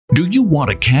Do you want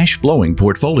a cash-flowing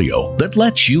portfolio that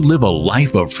lets you live a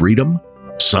life of freedom?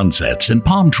 Sunsets and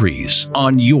palm trees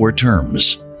on your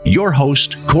terms. Your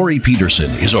host, Corey Peterson,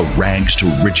 is a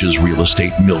rags-to-riches real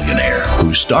estate millionaire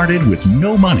who started with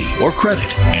no money or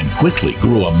credit and quickly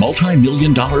grew a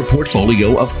multi-million-dollar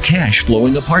portfolio of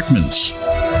cash-flowing apartments.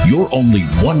 You're only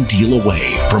one deal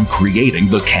away from creating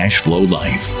the cash flow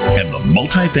life, and the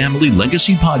Multifamily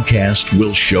Legacy Podcast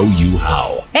will show you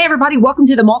how. Hey, everybody. Welcome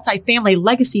to the Multifamily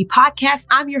Legacy Podcast.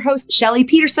 I'm your host, Shelly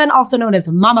Peterson, also known as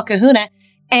Mama Kahuna.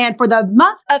 And for the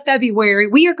month of February,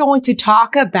 we are going to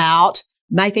talk about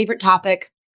my favorite topic,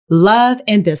 love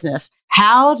and business.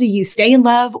 How do you stay in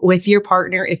love with your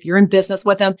partner if you're in business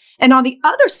with them? And on the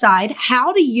other side,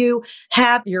 how do you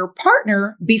have your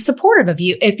partner be supportive of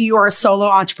you if you are a solo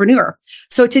entrepreneur?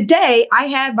 So today I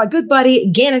have my good buddy,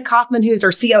 Gannon Coffman, who's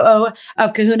our COO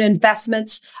of Kahuna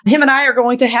Investments. Him and I are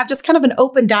going to have just kind of an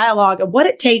open dialogue of what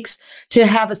it takes to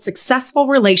have a successful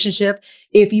relationship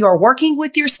if you are working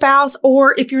with your spouse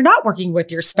or if you're not working with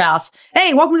your spouse.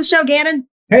 Hey, welcome to the show, Gannon.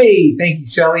 Hey, thank you,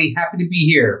 Shelly. Happy to be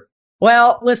here.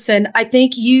 Well, listen, I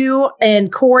think you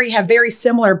and Corey have very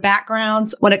similar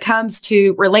backgrounds when it comes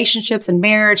to relationships and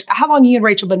marriage. How long you and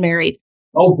Rachel been married?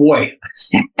 Oh, boy.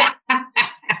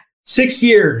 6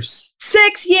 years.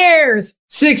 6 years.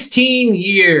 16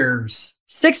 years.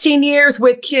 16 years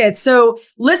with kids. So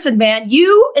listen, man,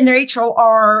 you and Rachel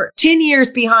are 10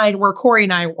 years behind where Corey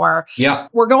and I were. Yeah.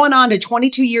 We're going on to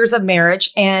 22 years of marriage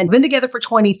and been together for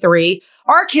 23.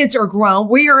 Our kids are grown.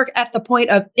 We are at the point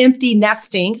of empty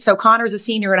nesting. So Connor's a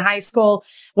senior in high school,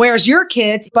 whereas your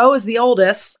kids, Bo is the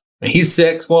oldest. He's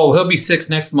 6. Well, he'll be 6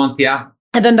 next month. Yeah.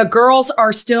 And then the girls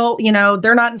are still,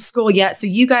 they're not in school yet. So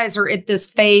you guys are at this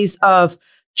phase of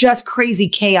just crazy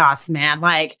chaos, man.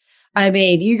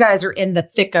 You guys are in the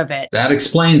thick of it. That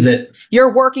explains it.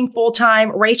 You're working full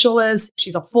time. Rachel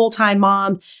she's a full-time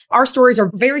mom. Our stories are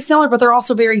very similar, but they're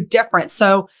also very different.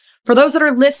 So for those that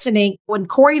are listening, when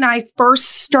Corey and I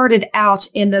first started out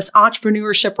in this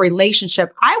entrepreneurship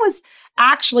relationship, I was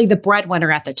actually the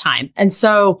breadwinner at the time. And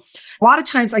so a lot of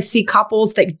times I see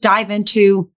couples that dive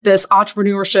into this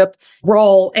entrepreneurship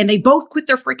role and they both quit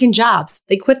their freaking jobs.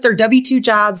 They quit their W-2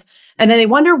 jobs and then they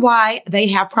wonder why they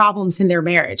have problems in their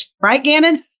marriage. Right,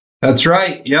 Gannon? That's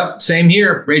right. Yep. Same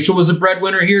here. Rachel was a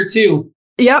breadwinner here too.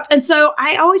 Yep. And so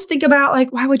I always think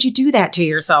about why would you do that to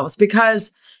yourselves?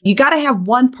 Because you got to have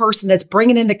one person that's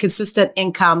bringing in the consistent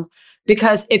income,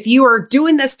 because if you are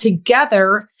doing this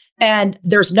together and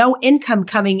there's no income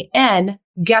coming in,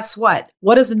 guess what?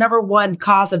 What is the number one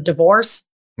cause of divorce?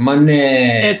 Money.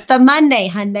 It's the money,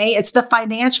 honey. It's the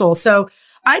financial. So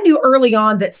I knew early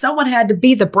on that someone had to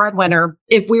be the breadwinner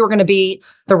if we were going to be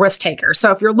the risk taker.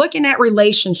 So if you're looking at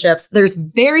relationships, there's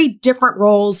very different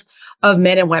roles of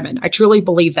men and women. I truly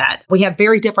believe that. We have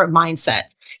very different mindset.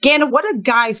 Gannon, what do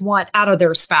guys want out of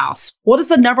their spouse? What is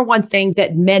the number one thing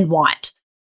that men want?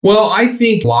 Well, I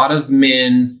think a lot of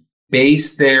men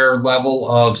base their level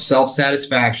of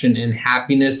self-satisfaction and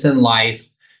happiness in life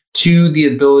to the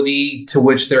ability to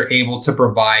which they're able to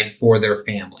provide for their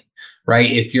family,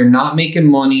 right? If you're not making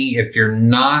money, if you're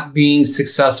not being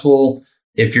successful,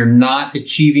 if you're not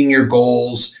achieving your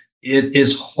goals, it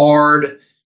is hard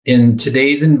in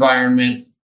today's environment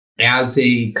as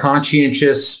a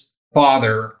conscientious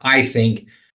father, I think,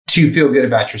 to feel good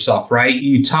about yourself, right?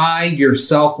 You tie your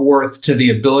self-worth to the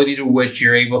ability to which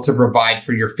you're able to provide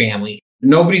for your family.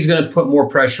 Nobody's going to put more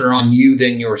pressure on you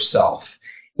than yourself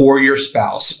or your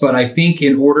spouse. But I think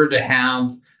in order to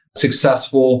have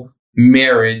successful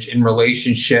marriage and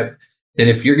relationship, that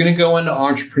if you're going to go into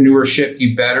entrepreneurship,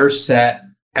 you better set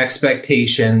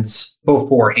expectations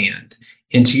beforehand.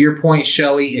 And to your point,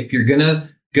 Shelly, if you're going to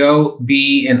go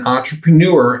be an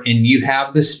entrepreneur and you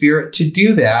have the spirit to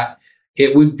do that,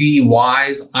 it would be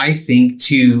wise, I think,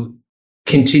 to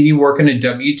continue working a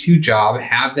W-2 job,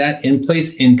 have that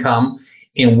in-place income,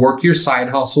 and work your side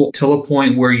hustle till a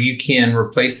point where you can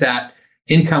replace that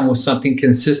income with something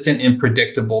consistent and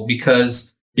predictable.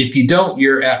 Because if you don't,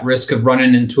 you're at risk of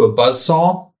running into a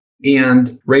buzzsaw.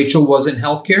 And Rachel wasn't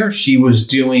healthcare. She was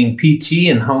doing PT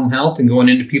and home health and going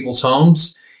into people's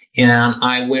homes. And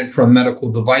I went from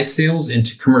medical device sales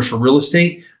into commercial real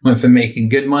estate, went from making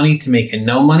good money to making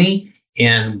no money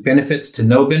and benefits to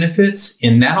no benefits.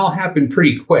 And that all happened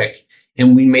pretty quick.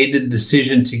 And we made the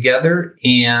decision together.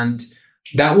 And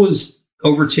that was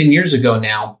over 10 years ago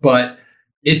now. But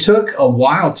it took a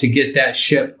while to get that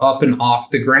ship up and off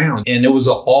the ground. And it was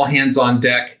an all hands on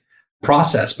deck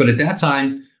process. But at that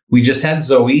time, we just had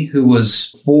Zoe, who was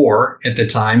 4 at the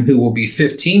time, who will be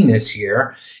 15 this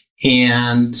year.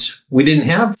 and we didn't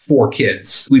have 4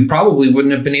 kids, we probably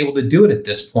wouldn't have been able to do it at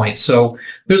this point. So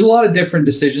there's a lot of different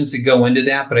decisions that go into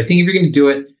that. But I think if you're going to do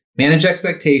it, manage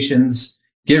expectations,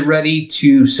 get ready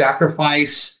to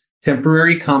sacrifice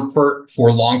temporary comfort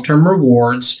for long-term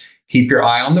rewards, keep your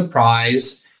eye on the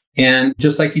prize. And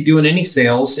just like you do in any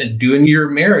sales and doing your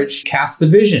marriage, cast the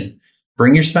vision,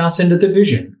 bring your spouse into the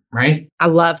vision, right? I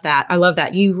love that. I love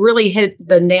that. You really hit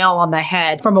the nail on the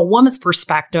head. From a woman's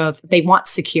perspective, they want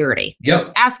security.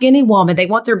 Yep. Ask any woman, they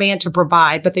want their man to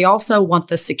provide, but they also want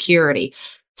the security.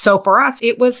 So for us,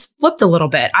 it was flipped a little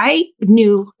bit. I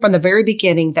knew from the very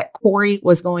beginning that Corey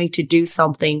was going to do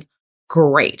something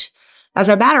great. As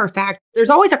a matter of fact, there's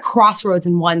always a crossroads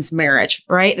in one's marriage,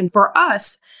 right? And for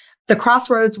us, the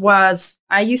crossroads was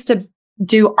I used to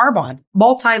do Arbonne,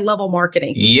 multi-level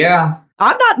marketing. Yeah.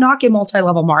 I'm not knocking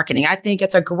multi-level marketing. I think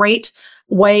it's a great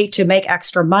way to make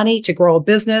extra money, to grow a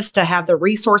business, to have the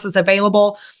resources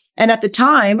available. And at the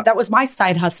time, that was my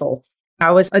side hustle. I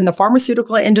was in the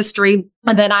pharmaceutical industry,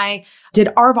 and then I did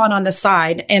Arbonne on the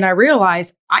side, and I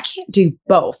realized I can't do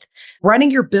both.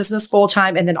 Running your business full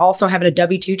time and then also having a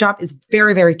W-2 job is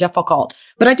very, very difficult.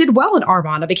 But I did well in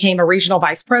Arbonne. I became a regional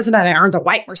vice president. I earned a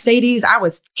white Mercedes. I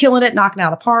was killing it, knocking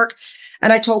out of the park.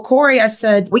 And I told Corey, I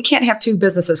said, we can't have 2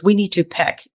 businesses. We need to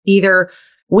pick. Either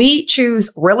we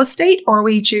choose real estate or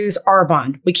we choose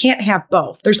Arbonne. We can't have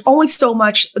both. There's only so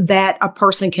much that a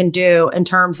person can do in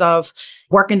terms of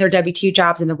working their W-2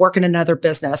 jobs and then working another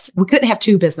business. We couldn't have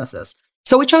 2 businesses.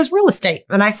 So we chose real estate.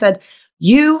 And I said,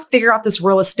 you figure out this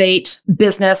real estate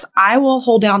business. I will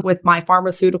hold down with my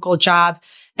pharmaceutical job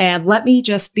and let me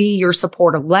just be your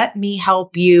supporter. Let me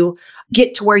help you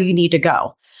get to where you need to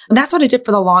go. And that's what I did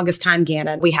for the longest time,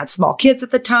 Gannon. We had small kids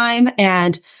at the time,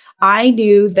 and I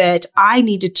knew that I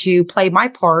needed to play my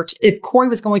part. If Corey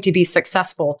was going to be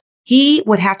successful, he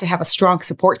would have to have a strong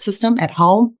support system at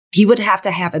home. He would have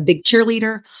to have a big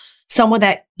cheerleader, someone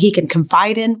that he can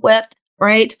confide in with,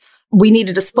 right? We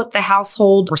needed to split the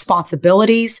household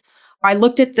responsibilities. I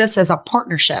looked at this as a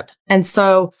partnership. And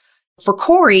so for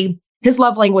Corey, his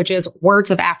love language is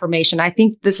words of affirmation. I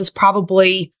think this is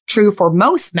probably true for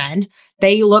most men.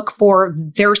 They look for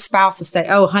their spouse to say,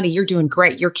 oh, honey, you're doing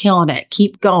great. You're killing it.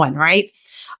 Keep going, right?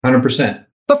 100%.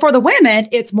 But for the women,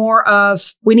 it's more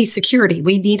of we need security.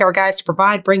 We need our guys to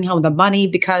provide, bring home the money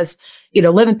because,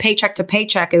 living paycheck to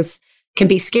paycheck can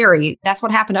be scary. That's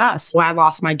what happened to us. Well, I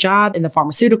lost my job in the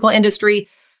pharmaceutical industry.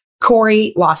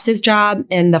 Corey lost his job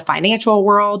in the financial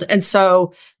world. And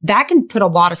so that can put a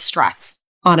lot of stress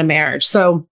on a marriage.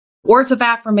 So words of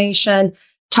affirmation,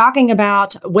 talking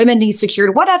about women need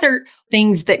security. What other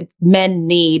things that men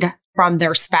need from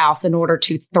their spouse in order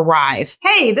to thrive?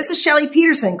 Hey, this is Shelly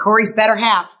Peterson, Corey's better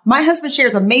half. My husband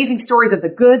shares amazing stories of the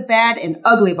good, bad, and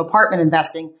ugly of apartment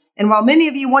investing. And while many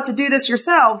of you want to do this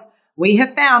yourselves, we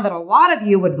have found that a lot of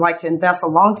you would like to invest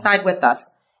alongside with us.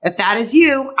 If that is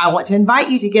you, I want to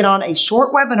invite you to get on a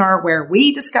short webinar where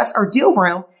we discuss our deal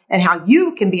room and how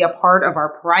you can be a part of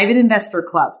our private investor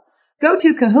club. Go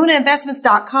to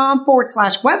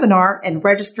kahunainvestments.com/webinar and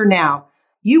register now.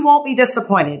 You won't be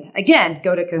disappointed. Again,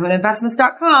 go to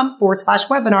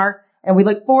kahunainvestments.com/webinar, and we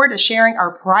look forward to sharing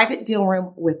our private deal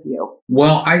room with you.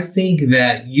 Well, I think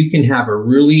that you can have a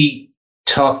really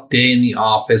tough day in the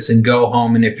office and go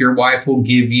home, and if your wife will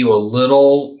give you a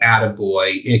little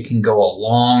attaboy, it can go a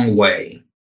long way,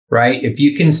 right? If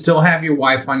you can still have your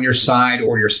wife on your side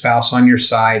or your spouse on your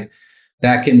side,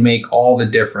 that can make all the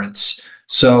difference.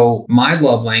 So my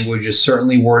love language is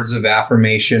certainly words of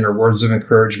affirmation or words of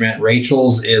encouragement.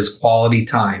 Rachel's is quality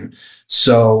time.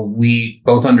 So we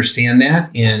both understand that.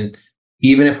 And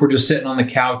even if we're just sitting on the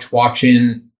couch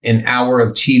watching an hour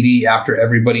of TV after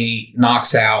everybody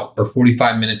knocks out or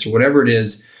 45 minutes or whatever it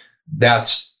is,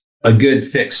 that's a good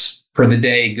fix for the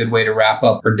day, a good way to wrap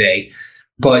up our day.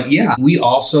 But yeah, we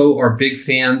also are big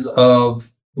fans of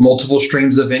multiple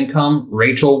streams of income.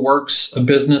 Rachel works a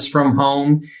business from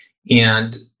home,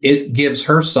 and it gives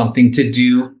her something to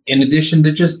do in addition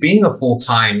to just being a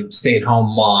full-time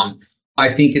stay-at-home mom. I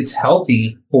think it's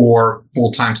healthy for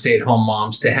full-time stay-at-home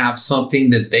moms to have something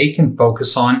that they can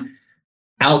focus on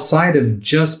outside of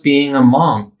just being a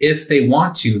mom if they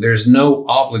want to. There's no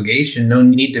obligation, no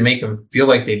need to make them feel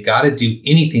like they've got to do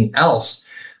anything else.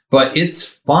 But it's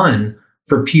fun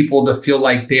for people to feel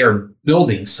like they are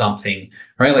building something,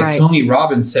 right? Like Tony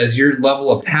Robbins says, your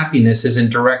level of happiness is in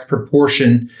direct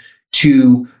proportion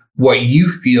to what you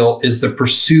feel is the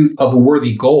pursuit of a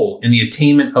worthy goal and the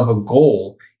attainment of a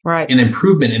goal, and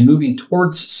improvement and moving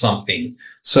towards something.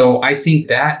 So I think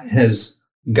that has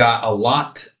got a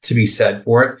lot to be said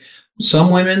for it. Some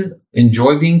women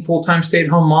enjoy being full-time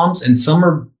stay-at-home moms, and some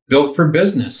are built for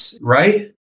business,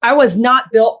 right? I was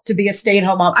not built to be a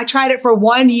stay-at-home mom. I tried it for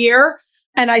 1 year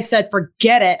and I said,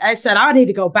 forget it. I said, I need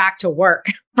to go back to work.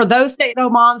 For those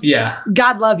stay-at-home moms, Yeah.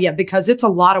 God love you, because it's a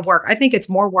lot of work. I think it's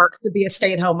more work to be a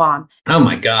stay-at-home mom. Oh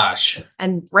my gosh.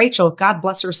 And Rachel, God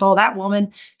bless her soul, that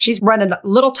woman, she's running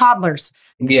little toddlers.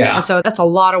 Yeah. And so that's a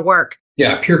lot of work.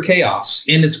 Yeah, pure chaos.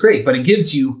 And it's great, but it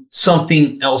gives you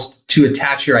something else to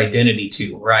attach your identity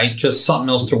to, right? Just something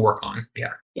else to work on.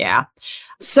 Yeah. Yeah.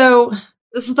 So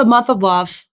this is the month of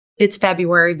love. It's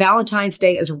February. Valentine's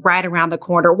Day is right around the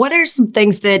corner. What are some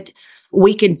things that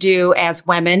we can do as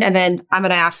women? And then I'm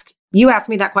going to ask, you ask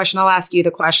me that question, I'll ask you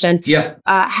the question. Yeah.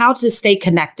 How to stay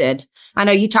connected. I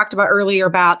know you talked about earlier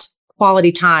about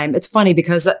quality time. It's funny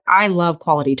because I love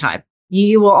quality time.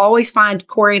 You will always find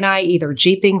Corey and I either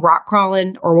jeeping, rock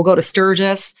crawling, or we'll go to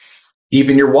Sturgis.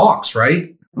 Even your walks,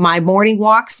 right? My morning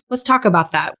walks. Let's talk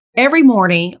about that. Every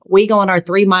morning, we go on our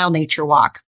 3-mile nature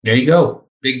walk. There you go.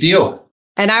 Big deal.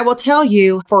 And I will tell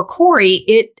you, for Corey,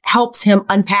 it helps him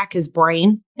unpack his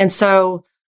brain. And so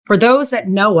for those that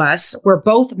know us, we're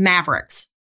both mavericks.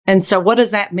 And so what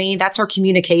does that mean? That's our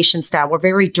communication style. We're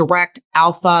very direct,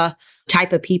 alpha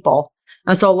type of people.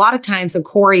 And so a lot of times when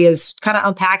Corey is kind of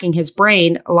unpacking his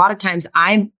brain, a lot of times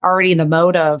I'm already in the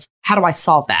mode of, how do I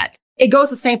solve that? It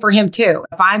goes the same for him too.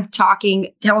 If I'm talking,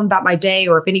 telling about my day,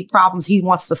 or if any problems, he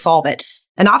wants to solve it.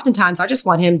 And oftentimes I just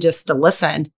want him just to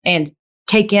listen and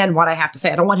take in what I have to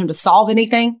say. I don't want him to solve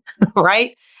anything,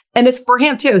 right? And it's for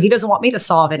him too. He doesn't want me to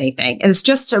solve anything. And it's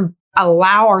just to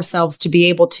allow ourselves to be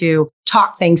able to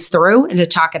talk things through and to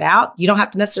talk it out. You don't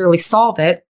have to necessarily solve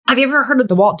it. Have you ever heard of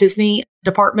the Walt Disney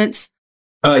departments?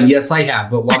 Yes, I have.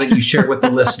 But why don't you share with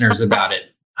the listeners about it?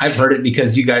 I've heard it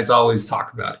because you guys always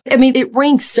talk about it. I mean, it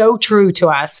rings so true to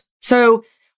us. So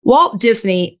Walt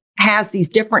Disney has these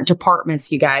different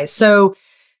departments, you guys. So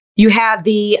you have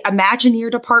the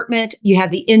Imagineer department, you have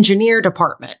the Engineer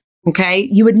department. Okay.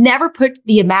 You would never put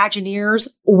the Imagineers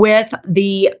with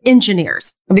the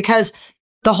engineers, because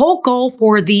the whole goal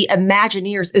for the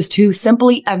Imagineers is to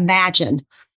simply imagine.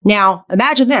 Now,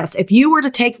 imagine this. If you were to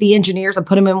take the engineers and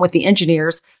put them in with the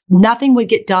engineers, nothing would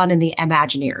get done in the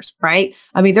Imagineers, right?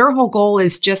 I mean, their whole goal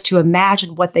is just to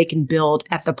imagine what they can build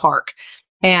at the park.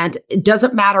 And it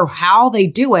doesn't matter how they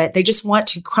do it. They just want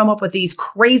to come up with these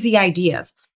crazy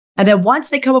ideas. And then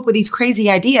once they come up with these crazy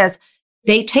ideas,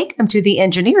 they take them to the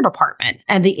engineer department,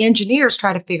 and the engineers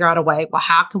try to figure out a way, well,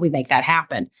 how can we make that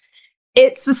happen?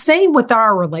 It's the same with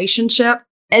our relationship.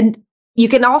 And you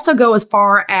can also go as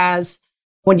far as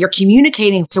when you're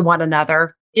communicating to one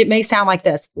another, it may sound like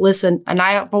this. Listen, and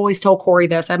I've always told Corey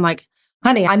this. I'm like,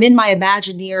 honey, I'm in my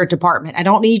Imagineer department. I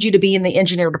don't need you to be in the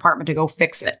engineer department to go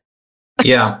fix it.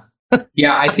 Yeah.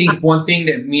 Yeah. I think one thing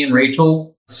that me and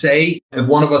Rachel say, if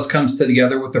one of us comes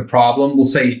together with a problem, we'll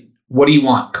say, what do you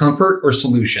want? Comfort or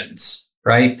solutions?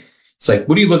 Right? It's like,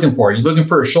 what are you looking for? Are you looking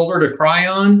for a shoulder to cry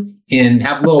on and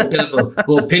have a little bit of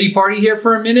a little pity party here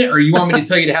for a minute? Or you want me to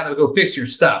tell you how to go fix your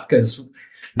stuff? Because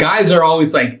guys are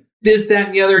always like, this, that,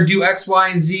 and the other, do X, Y,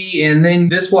 and Z, and then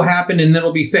this will happen, and then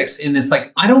it'll be fixed. And it's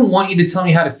like, I don't want you to tell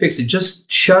me how to fix it.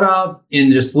 Just shut up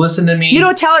and just listen to me. You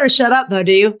don't tell her to shut up, though,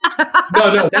 do you?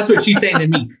 No, that's what she's saying to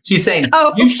me. She's saying,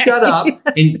 okay. You shut up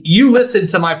and you listen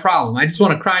to my problem. I just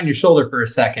want to cry on your shoulder for a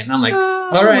second. And I'm like,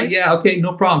 all right, yeah, okay,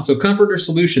 no problem. So comfort or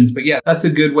solutions. But yeah, that's a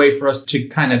good way for us to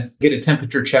kind of get a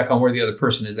temperature check on where the other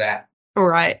person is at. All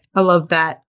right. I love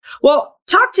that. Well,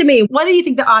 talk to me. What do you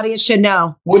think the audience should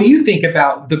know? What do you think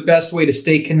about the best way to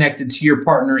stay connected to your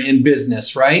partner in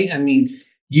business, right? I mean,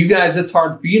 you guys, it's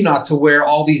hard for you not to wear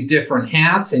all these different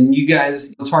hats, and you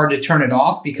guys, it's hard to turn it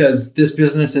off because this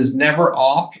business is never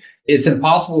off. It's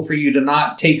impossible for you to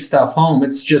not take stuff home.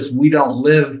 It's just, we don't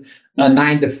live a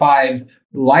 9-to-5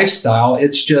 lifestyle.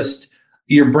 It's just,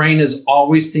 your brain is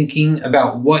always thinking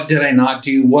about, what did I not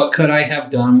do? What could I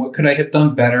have done? What could I have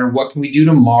done better? What can we do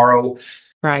tomorrow?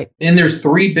 Right. And there's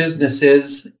 3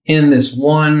 businesses in this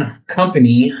one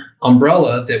company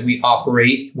umbrella that we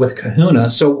operate with Kahuna.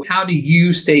 So how do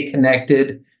you stay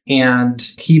connected and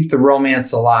keep the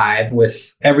romance alive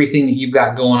with everything that you've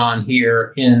got going on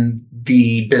here in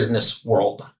the business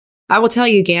world? I will tell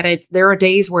you, Gannon, there are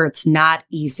days where it's not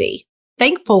easy.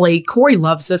 Thankfully, Corey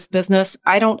loves this business.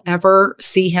 I don't ever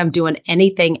see him doing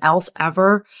anything else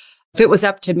ever. If it was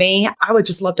up to me, I would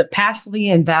just love to passively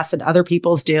invest in other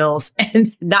people's deals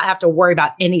and not have to worry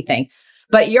about anything.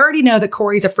 But you already know that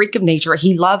Corey's a freak of nature.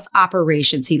 He loves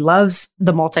operations. He loves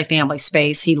the multifamily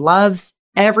space. He loves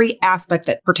every aspect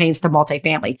that pertains to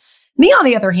multifamily. Me, on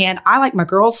the other hand, I like my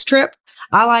girls' trip.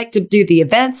 I like to do the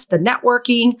events, the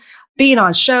networking. being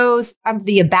on shows. I'm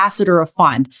the ambassador of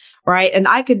fun, right? And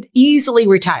I could easily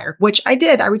retire, which I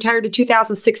did. I retired in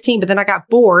 2016, but then I got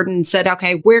bored and said,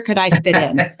 okay, where could I fit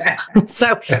in?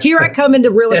 So here I come into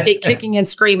real estate kicking and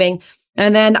screaming.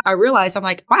 And then I realized I'm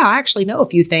like, wow, I actually know a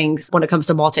few things when it comes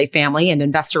to multifamily and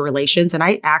investor relations, and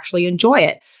I actually enjoy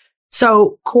it.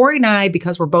 So Corey and I,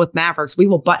 because we're both mavericks, we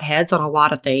will butt heads on a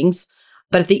lot of things.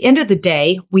 But at the end of the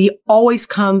day, we always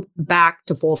come back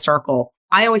to full circle.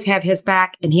 I always have his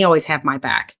back and he always have my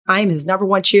back. I am his number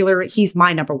one cheerleader. He's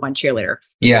my number one cheerleader.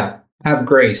 Yeah. Have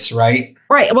grace, right?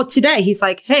 Right. Well, today he's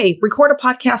like, hey, record a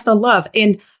podcast on love.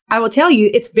 And I will tell you,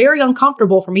 it's very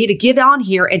uncomfortable for me to get on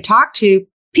here and talk to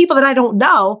people that I don't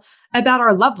know about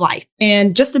our love life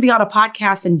and just to be on a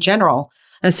podcast in general.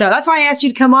 And so that's why I asked you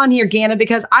to come on here, Gannon,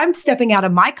 because I'm stepping out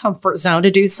of my comfort zone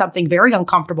to do something very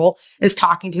uncomfortable, is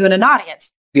talking to an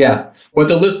audience. Yeah. What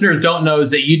the listeners don't know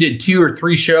is that you did 2 or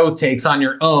 3 show takes on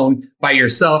your own by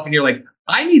yourself. And you're like,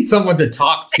 I need someone to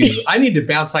talk to. I need to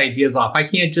bounce ideas off. I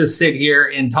can't just sit here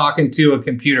and talking to a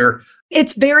computer.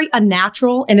 It's very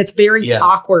unnatural and it's very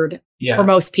awkward for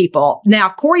most people. Now,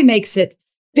 Corey makes it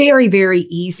very, very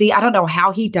easy. I don't know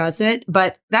how he does it,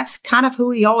 but that's kind of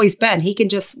who he always been. He can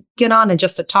just get on and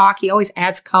just to talk. He always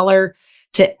adds color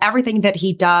to everything that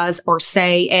he does or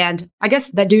say. And I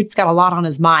guess that dude's got a lot on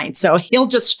his mind. So he'll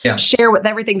just share with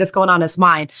everything that's going on in his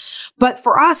mind. But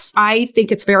for us, I think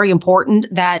it's very important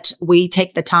that we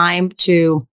take the time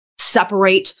to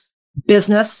separate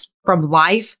business from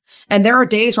life. And there are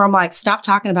days where I'm like, stop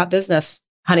talking about business,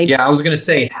 honey. Yeah, I was going to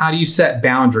say, how do you set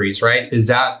boundaries, right? Does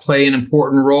that play an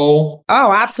important role?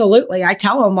 Oh, absolutely. I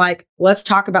tell them like, let's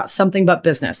talk about something but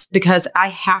business, because I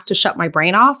have to shut my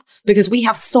brain off because we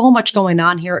have so much going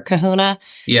on here at Kahuna.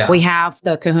 Yeah. We have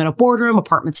the Kahuna boardroom,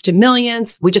 apartments to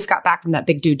millions. We just got back from that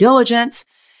big due diligence.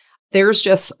 There's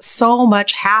just so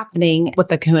much happening with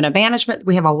the Kahuna management.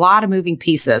 We have a lot of moving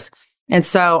pieces. And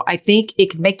so I think it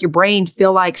can make your brain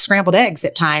feel like scrambled eggs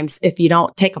at times if you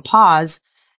don't take a pause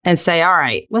and say, all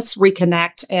right, let's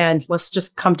reconnect and let's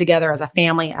just come together as a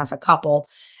family, as a couple.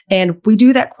 And we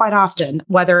do that quite often,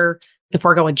 whether if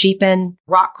we're going jeeping,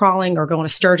 rock crawling, or going to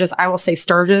Sturgis. I will say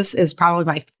Sturgis is probably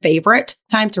my favorite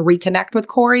time to reconnect with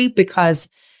Corey because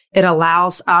it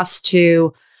allows us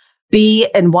to be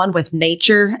in one with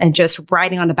nature and just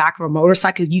riding on the back of a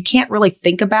motorcycle. You can't really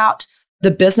think about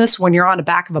the business when you're on the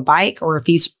back of a bike or if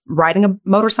he's riding a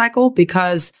motorcycle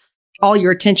because all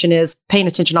your attention is paying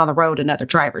attention on the road and other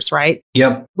drivers, right?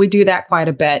 Yep. We do that quite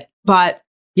a bit. But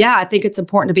yeah, I think it's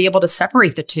important to be able to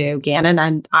separate the two, Gannon.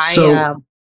 And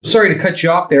sorry to cut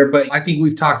you off there, but I think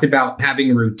we've talked about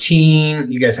having a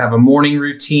routine. You guys have a morning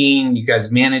routine. You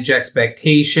guys manage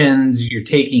expectations. You're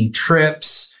taking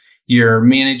trips. You're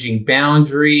managing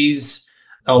boundaries.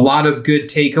 A lot of good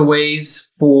takeaways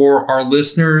for our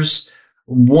listeners.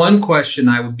 One question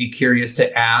I would be curious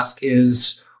to ask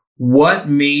is, what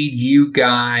made you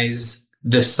guys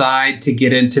decide to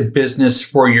get into business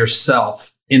for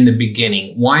yourself in the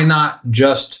beginning? Why not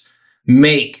just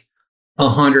make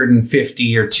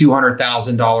 $150,000 or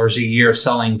 $200,000 a year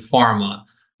selling pharma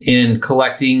and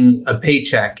collecting a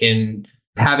paycheck and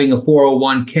having a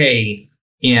 401k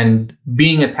and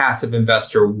being a passive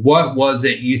investor? What was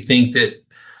it you think that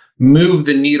moved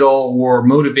the needle or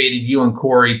motivated you and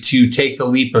Corey to take the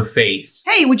leap of faith?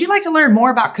 Hey, would you like to learn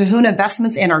more about Kahuna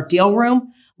Investments and our deal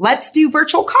room? Let's do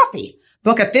virtual coffee.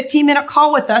 Book a 15-minute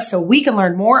call with us so we can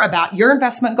learn more about your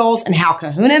investment goals and how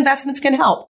Kahuna Investments can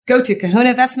help. Go to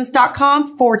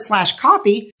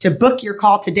kahunainvestments.com/coffee to book your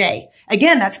call today.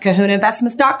 Again, that's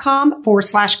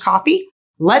kahunainvestments.com/coffee.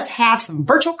 Let's have some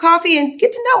virtual coffee and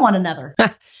get to know one another.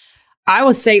 I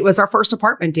would say it was our first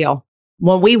apartment deal.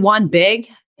 When we won big,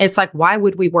 it's like, why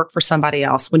would we work for somebody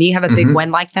else when you have a big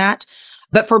win like that?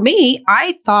 But for me,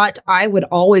 I thought I would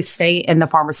always stay in the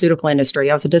pharmaceutical industry.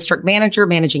 I was a district manager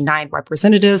managing 9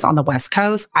 representatives on the West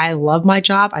Coast. I love my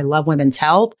job. I love women's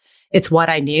health. It's what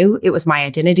I knew. It was my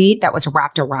identity that was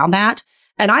wrapped around that.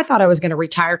 And I thought I was going to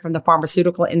retire from the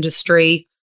pharmaceutical industry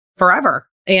forever.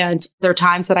 And there are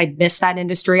times that I miss that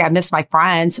industry. I miss my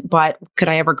friends, but could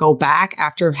I ever go back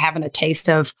after having a taste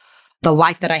of the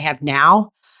life that I have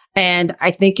now? And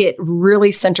I think it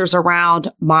really centers around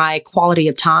my quality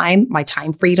of time, my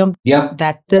time freedom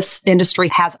that this industry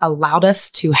has allowed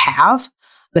us to have.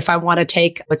 If I want to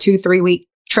take a 2-3 week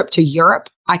trip to Europe,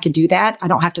 I can do that. I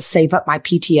don't have to save up my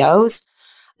PTOs.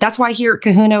 That's why here at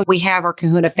Kahuna, we have our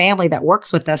Kahuna family that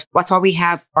works with us. That's why we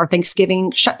have our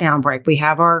Thanksgiving shutdown break. We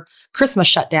have our Christmas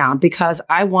shutdown, because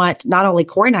I want not only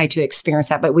Corey and I to experience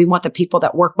that, but we want the people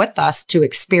that work with us to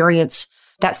experience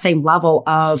that same level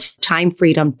of time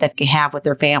freedom that they have with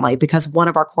their family, because one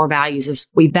of our core values is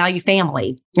we value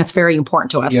family. That's very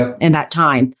important to us in that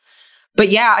time. But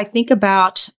yeah, I think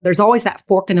about, there's always that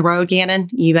fork in the road, Gannon.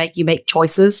 You make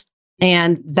choices.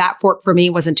 And that fork for me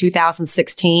was in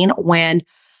 2016 when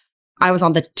I was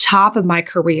on the top of my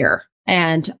career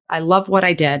and I loved what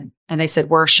I did. And they said,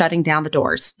 we're shutting down the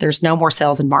doors. There's no more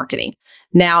sales and marketing.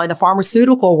 Now, in the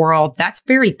pharmaceutical world, that's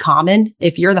very common.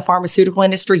 If you're in the pharmaceutical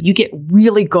industry, you get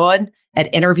really good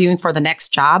at interviewing for the next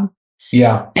job.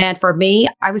 Yeah. And for me,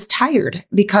 I was tired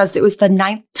because it was the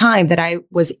 9th time that I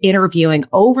was interviewing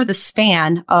over the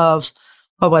span of,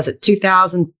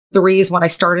 2003 is when I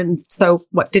started. So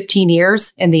 15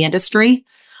 years in the industry.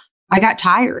 I got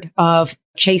tired of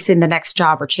chasing the next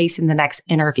job or chasing the next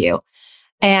interview.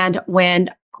 And when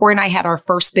Corey and I had our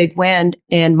first big win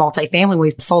in multifamily,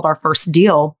 we sold our first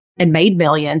deal and made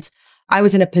millions. I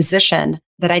was in a position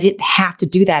that I didn't have to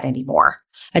do that anymore.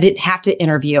 I didn't have to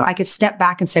interview. I could step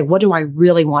back and say, what do I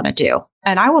really want to do?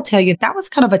 And I will tell you, that was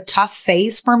kind of a tough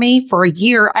phase for me. For a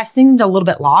year, I seemed a little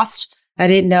bit lost. I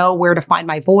didn't know where to find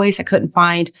my voice. I couldn't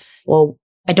find,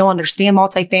 I don't understand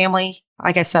multifamily.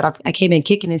 Like I said, I came in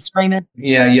kicking and screaming.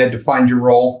 Yeah, you had to find your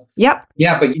role. Yep.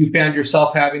 Yeah, but you found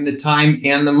yourself having the time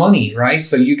and the money, right?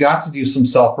 So you got to do some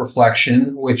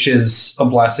self-reflection, which is a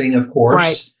blessing, of course.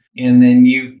 Right. And then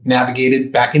you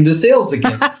navigated back into sales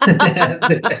again.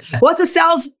 What's a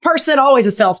salesperson? Always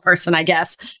a salesperson, I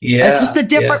guess. Yeah. It's just a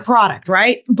different product,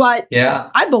 right? But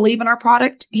I believe in our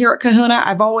product here at Kahuna.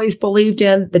 I've always believed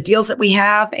in the deals that we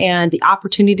have and the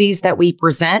opportunities that we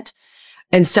present.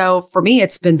 And so for me,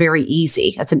 it's been very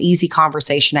easy. It's an easy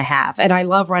conversation to have. And I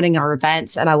love running our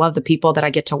events and I love the people that I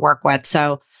get to work with.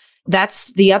 So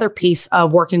that's the other piece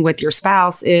of working with your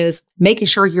spouse is making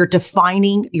sure you're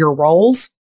defining your roles.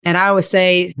 And I always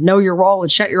say, know your role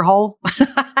and shut your hole.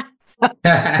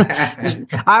 I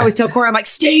always tell Corey, I'm like,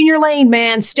 stay in your lane,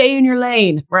 man. Stay in your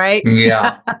lane. Right.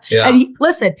 Yeah. And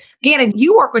listen, Gannon,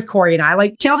 you work with Corey and I,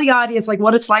 like, tell the audience like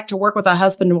what it's like to work with a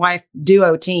husband and wife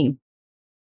duo team.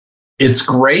 It's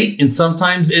great. And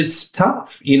sometimes it's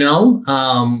tough.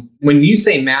 When you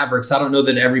say Mavericks, I don't know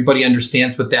that everybody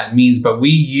understands what that means, but we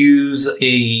use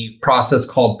a process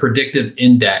called predictive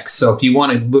index. So if you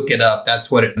want to look it up,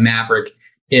 that's what a Maverick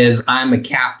is. I'm a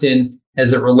captain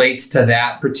as it relates to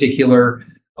that particular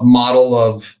model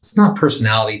of, it's not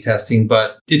personality testing,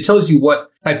 but it tells you what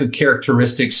type of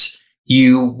characteristics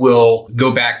you will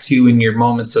go back to in your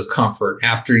moments of comfort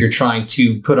after you're trying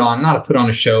to put on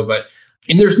a show,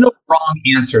 and there's no wrong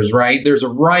answers, right? There's a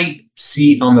right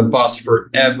seat on the bus for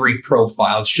every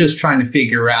profile. It's just trying to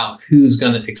figure out who's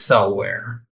going to excel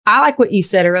where. I like what you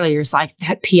said earlier. It's like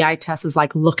that PI test is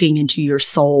like looking into your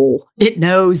soul. It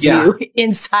knows you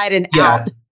inside and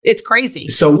out. It's crazy.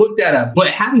 So look that up.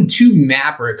 But having two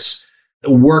Mavericks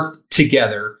work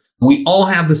together, we all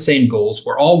have the same goals.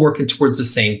 We're all working towards the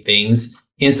same things.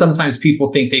 And sometimes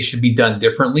people think they should be done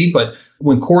differently. But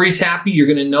when Corey's happy, you're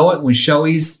going to know it. When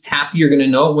Shelly's happy, you're going to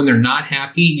know it. When they're not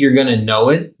happy, you're going to know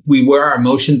it. We wear our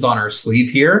emotions on our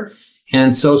sleeve here.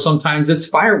 And so sometimes it's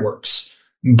fireworks.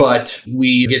 But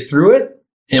we get through it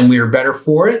and we are better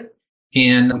for it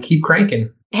and we keep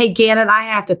cranking. Hey, Gannon, I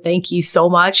have to thank you so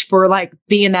much for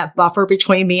being that buffer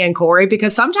between me and Corey,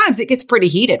 because sometimes it gets pretty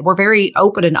heated. We're very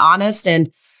open and honest.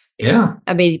 And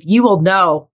I mean, you will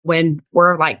know when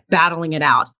we're battling it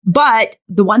out. But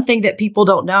the one thing that people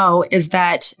don't know is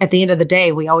that at the end of the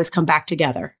day, we always come back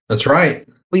together. That's right.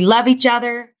 We love each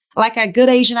other. Like a good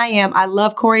Asian I am, I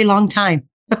love Corey long time.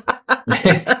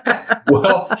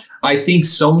 Well, I think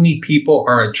so many people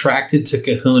are attracted to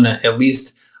Kahuna, at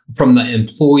least from the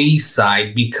employee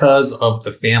side, because of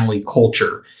the family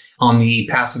culture. On the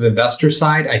passive investor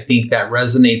side, I think that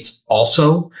resonates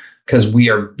also because we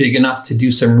are big enough to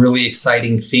do some really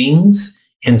exciting things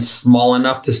and small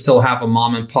enough to still have a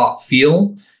mom and pop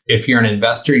feel. If you're an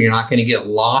investor, you're not going to get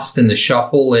lost in the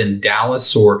shuffle in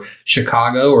Dallas or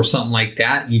Chicago or something like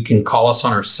that. You can call us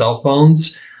on our cell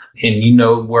phones. And you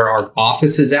know where our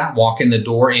office is at. Walk in the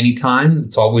door anytime.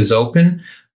 It's always open.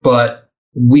 But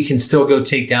we can still go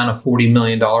take down a $40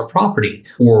 million property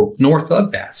or north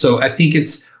of that. So I think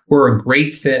we're a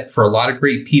great fit for a lot of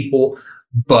great people.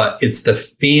 But it's the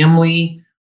family,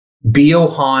 be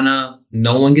Ohana.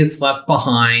 No one gets left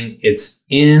behind. It's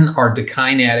in our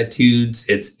Dekine attitudes.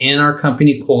 It's in our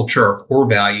company culture, our core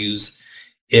values.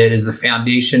 It is the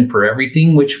foundation for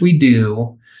everything which we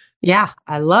do. Yeah,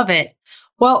 I love it.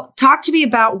 Well, talk to me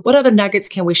about what other nuggets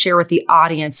can we share with the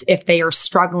audience if they are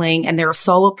struggling and they're a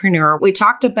solopreneur. We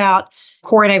talked about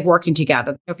Corey and I working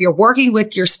together. If you're working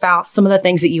with your spouse, some of the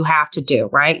things that you have to do,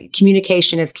 right?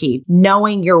 Communication is key.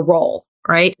 Knowing your role,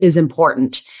 right, is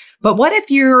important. But what if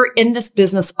you're in this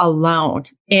business alone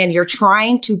and you're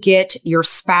trying to get your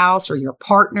spouse or your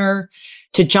partner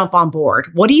to jump on board?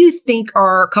 What do you think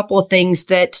are a couple of things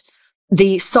that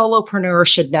the solopreneur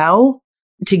should know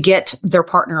to get their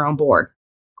partner on board?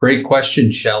 Great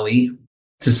question, Shelley.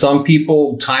 To some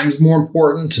people, time's more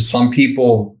important. To some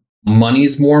people,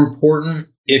 money's more important.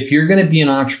 If you're going to be an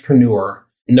entrepreneur,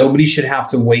 nobody should have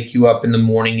to wake you up in the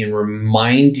morning and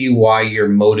remind you why you're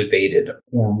motivated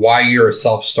or why you're a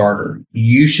self-starter.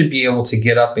 You should be able to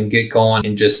get up and get going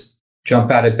and just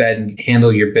jump out of bed and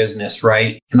handle your business,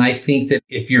 right? And I think that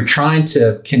if you're trying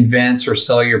to convince or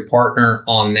sell your partner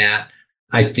on that,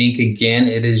 I think, again,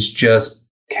 it is just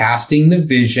casting the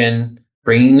vision,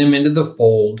 bringing them into the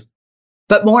fold.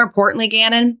 But more importantly,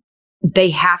 Gannon, they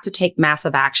have to take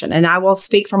massive action. And I will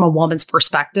speak from a woman's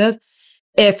perspective.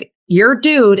 If your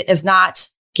dude is not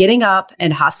getting up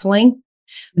and hustling,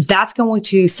 that's going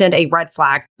to send a red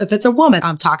flag. If it's a woman,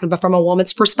 I'm talking about from a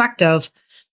woman's perspective,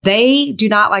 they do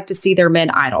not like to see their men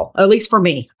idle. At least for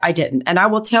me, I didn't. And I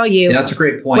will tell you, that's a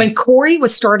great point. When Corey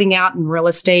was starting out in real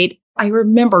estate, I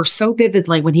remember so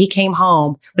vividly when he came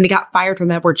home, when he got fired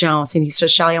from Edward Jones, and he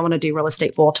said, Shelley, I want to do real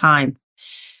estate full time.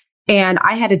 And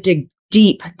I had to dig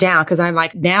deep down because I'm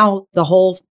like, now the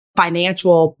whole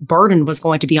financial burden was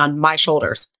going to be on my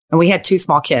shoulders. And we had 2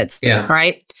 small kids. Yeah.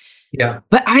 Right. Yeah.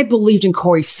 But I believed in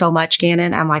Corey so much,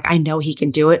 Gannon. I'm like, I know he can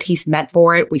do it. He's meant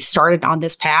for it. We started on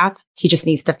this path. He just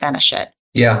needs to finish it.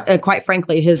 Yeah. And quite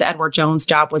frankly, his Edward Jones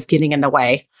job was getting in the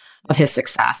way of his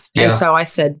success. Yeah. And so I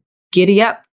said, giddy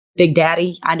up, Big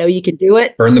Daddy. I know you can do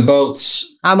it. Burn the boats.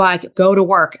 I'm like, go to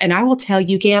work. And I will tell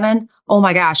you, Gannon, oh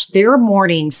my gosh, there are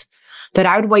mornings that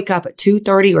I would wake up at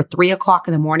 2:30 or 3 o'clock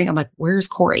in the morning. I'm like, where's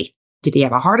Corey? Did he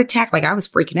have a heart attack? Like I was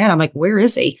freaking out. I'm like, where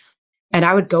is he? And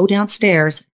I would go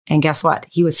downstairs and guess what?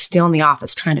 He was still in the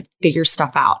office trying to figure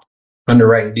stuff out.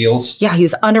 Underwriting deals. Yeah, he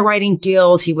was underwriting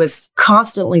deals. He was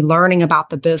constantly learning about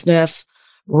the business,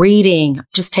 reading,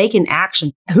 just taking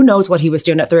action. Who knows what he was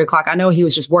doing at 3 o'clock? I know he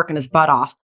was just working his butt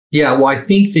off. Yeah, well, I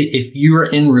think that if you're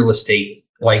in real estate,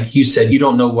 like you said, you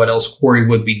don't know what else Corey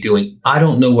would be doing. I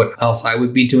don't know what else I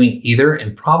would be doing either.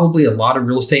 And probably a lot of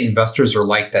real estate investors are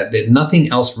like that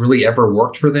nothing else really ever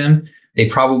worked for them. They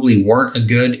probably weren't a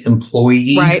good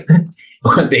employee. Right.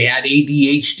 They had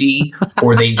ADHD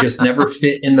or they just never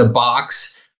fit in the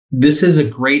box. This is a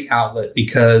great outlet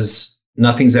because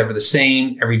nothing's ever the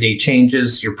same. Every day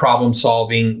changes. You're problem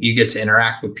solving. You get to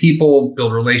interact with people,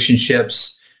 build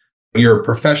relationships. You're a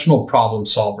professional problem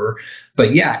solver.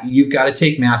 But yeah, you've got to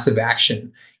take massive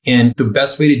action. And the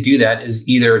best way to do that is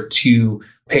either to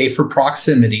pay for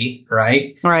proximity,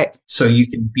 right? Right. So you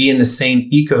can be in the same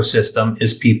ecosystem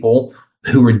as people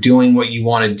who are doing what you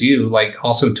want to do. Like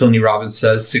also Tony Robbins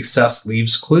says, success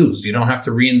leaves clues. You don't have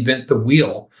to reinvent the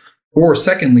wheel. Or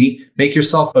secondly, make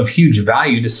yourself of huge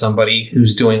value to somebody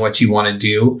who's doing what you want to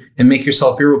do and make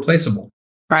yourself irreplaceable.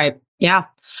 Right. Yeah.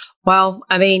 Well,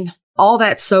 I mean, all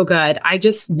that's so good. I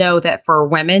just know that for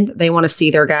women, they want to see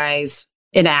their guys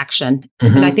in action.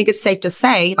 Mm-hmm. And I think it's safe to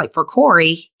say, like for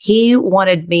Corey, he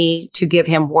wanted me to give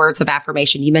him words of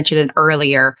affirmation. You mentioned it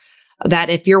earlier,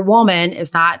 that if your woman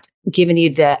is not giving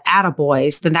you the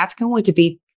attaboys, then that's going to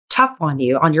be tough on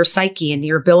you, on your psyche and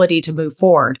your ability to move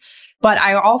forward. But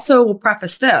I also will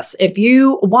preface this. If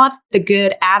you want the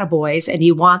good attaboys and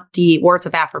you want the words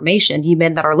of affirmation, you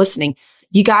men that are listening,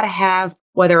 you got to have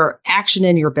whether action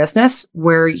in your business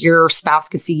where your spouse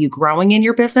can see you growing in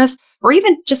your business, or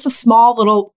even just the small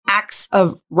little acts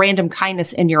of random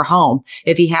kindness in your home.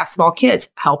 If you have small kids,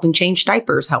 helping change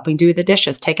diapers, helping do the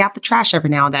dishes, take out the trash every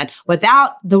now and then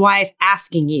without the wife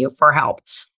asking you for help.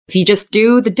 If you just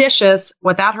do the dishes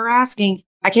without her asking,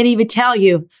 I can't even tell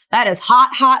you, that is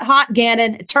hot, hot, hot,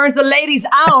 Gannon. It turns the ladies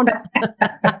on.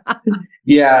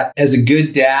 Yeah. As a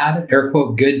good dad, air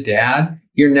quote, good dad,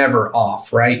 you're never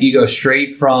off, right? You go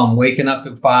straight from waking up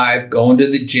at 5, going to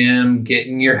the gym,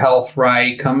 getting your health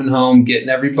right, coming home, getting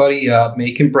everybody up,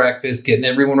 making breakfast, getting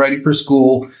everyone ready for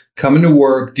school, coming to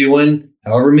work, doing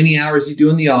however many hours you do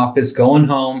in the office, going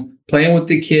home, playing with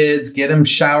the kids, get them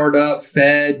showered up,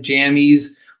 fed, jammies,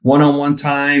 one-on-one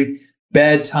time,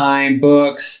 bedtime,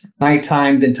 books,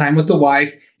 nighttime, then time with the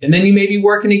wife. And then you may be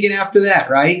working again after that,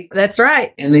 right? That's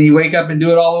right. And then you wake up and do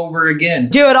it all over again.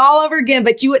 Do it all over again,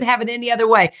 but you wouldn't have it any other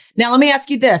way. Now, let me ask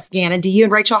you this, Gannon. Do you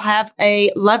and Rachel have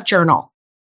a love journal?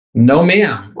 No,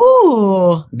 ma'am.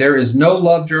 Ooh. There is no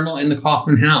love journal in the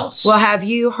Coffman house. Well, have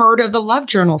you heard of the love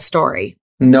journal story?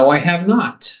 No, I have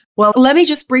not. Well, let me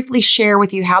just briefly share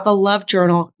with you how the love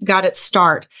journal got its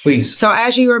start. Please. So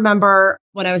as you remember,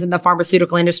 when I was in the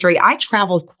pharmaceutical industry, I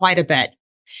traveled quite a bit.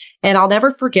 And I'll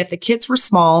never forget, the kids were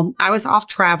small. I was off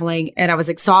traveling and I was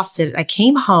exhausted. I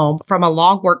came home from a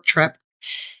long work trip.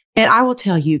 And I will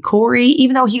tell you, Corey,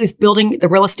 even though he was building the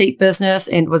real estate business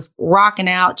and was rocking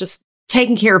out, just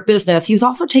taking care of business, he was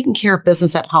also taking care of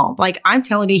business at home. Like, I'm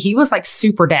telling you, he was like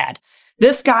super dad.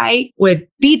 This guy would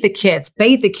feed the kids,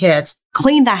 bathe the kids,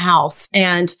 clean the house.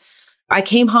 And I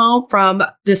came home from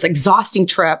this exhausting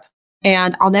trip,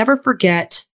 and I'll never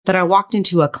forget that I walked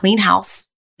into a clean house.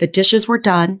 The dishes were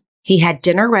done. He had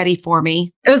dinner ready for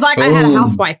me. It was like I had a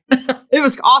housewife. It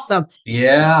was awesome.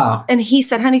 Yeah. And he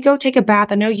said, honey, go take a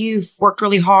bath. I know you've worked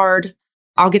really hard.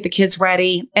 I'll get the kids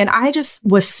ready. And I just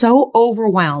was so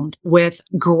overwhelmed with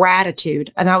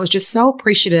gratitude. And I was just so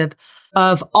appreciative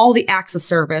of all the acts of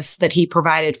service that he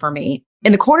provided for me.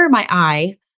 In the corner of my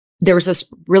eye, there was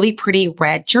this really pretty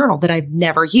red journal that I've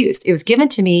never used. It was given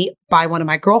to me by one of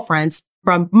my girlfriends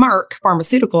from Merck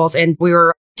Pharmaceuticals, and we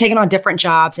were taking on different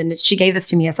jobs, and she gave this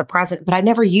to me as a present, but I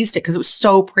never used it because it was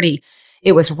so pretty.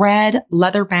 It was red,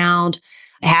 leather bound.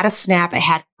 It had a snap. It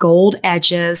had gold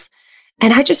edges.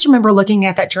 And I just remember looking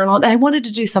at that journal, and I wanted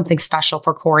to do something special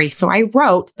for Corey. So I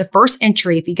wrote the first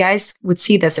entry. If you guys would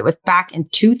see this, it was back in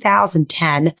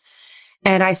 2010.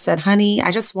 And I said, honey, I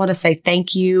just want to say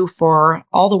thank you for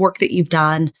all the work that you've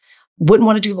done. Wouldn't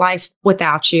want to do life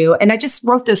without you. And I just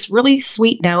wrote this really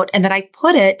sweet note, and then I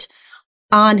put it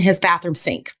on his bathroom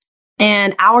sink.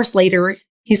 And hours later,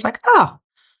 he's like, oh,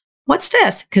 what's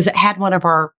this? Because it had one of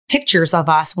our pictures of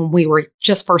us when we were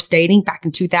just first dating back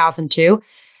in 2002.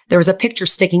 There was a picture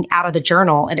sticking out of the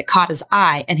journal, and it caught his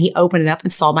eye, and he opened it up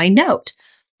and saw my note.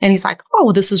 And he's like, oh,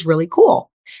 well, this is really cool.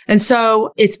 And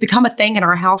so it's become a thing in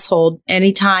our household.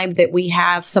 Anytime that we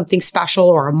have something special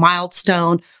or a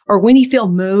milestone, or when you feel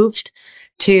moved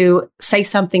to say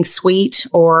something sweet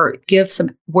or give some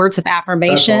words of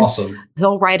affirmation, that's awesome.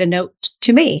 He'll write a note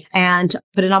to me and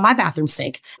put it on my bathroom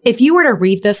sink. If you were to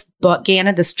read this book,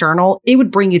 Gannon, this journal, it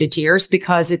would bring you to tears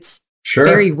because it's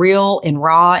very real and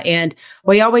raw. And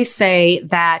we always say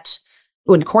that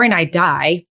when Corey and I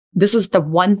die, this is the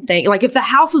one thing, like if the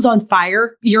house is on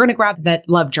fire, you're going to grab that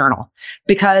love journal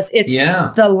because it's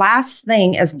the last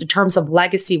thing as in terms of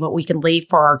legacy, what we can leave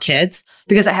for our kids,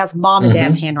 because it has mom and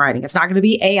dad's handwriting. It's not going to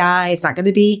be AI. It's not going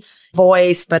to be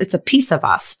voice, but it's a piece of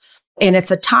us. And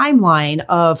it's a timeline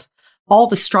of all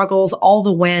the struggles, all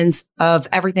the wins of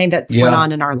everything that's went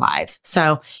on in our lives.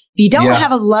 So if you don't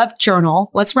have a love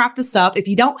journal, let's wrap this up. If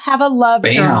you don't have a love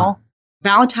journal,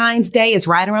 Valentine's Day is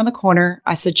right around the corner.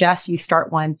 I suggest you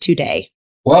start one today.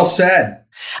 Well said.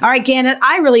 All right, Gannon,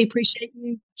 I really appreciate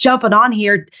you jumping on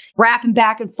here, rapping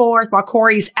back and forth while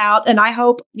Corey's out. And I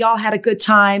hope y'all had a good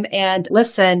time. And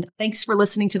listen, thanks for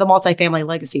listening to the Multifamily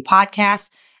Legacy Podcast.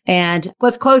 And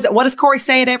let's close it. What does Corey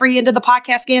say at every end of the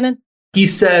podcast, Gannon? He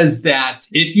says that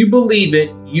if you believe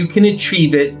it, you can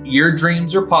achieve it. Your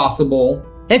dreams are possible.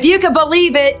 If you can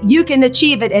believe it, you can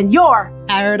achieve it, and your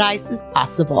paradise is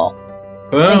possible.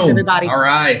 Boom. Thanks, everybody. All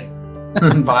right.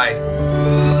 Bye.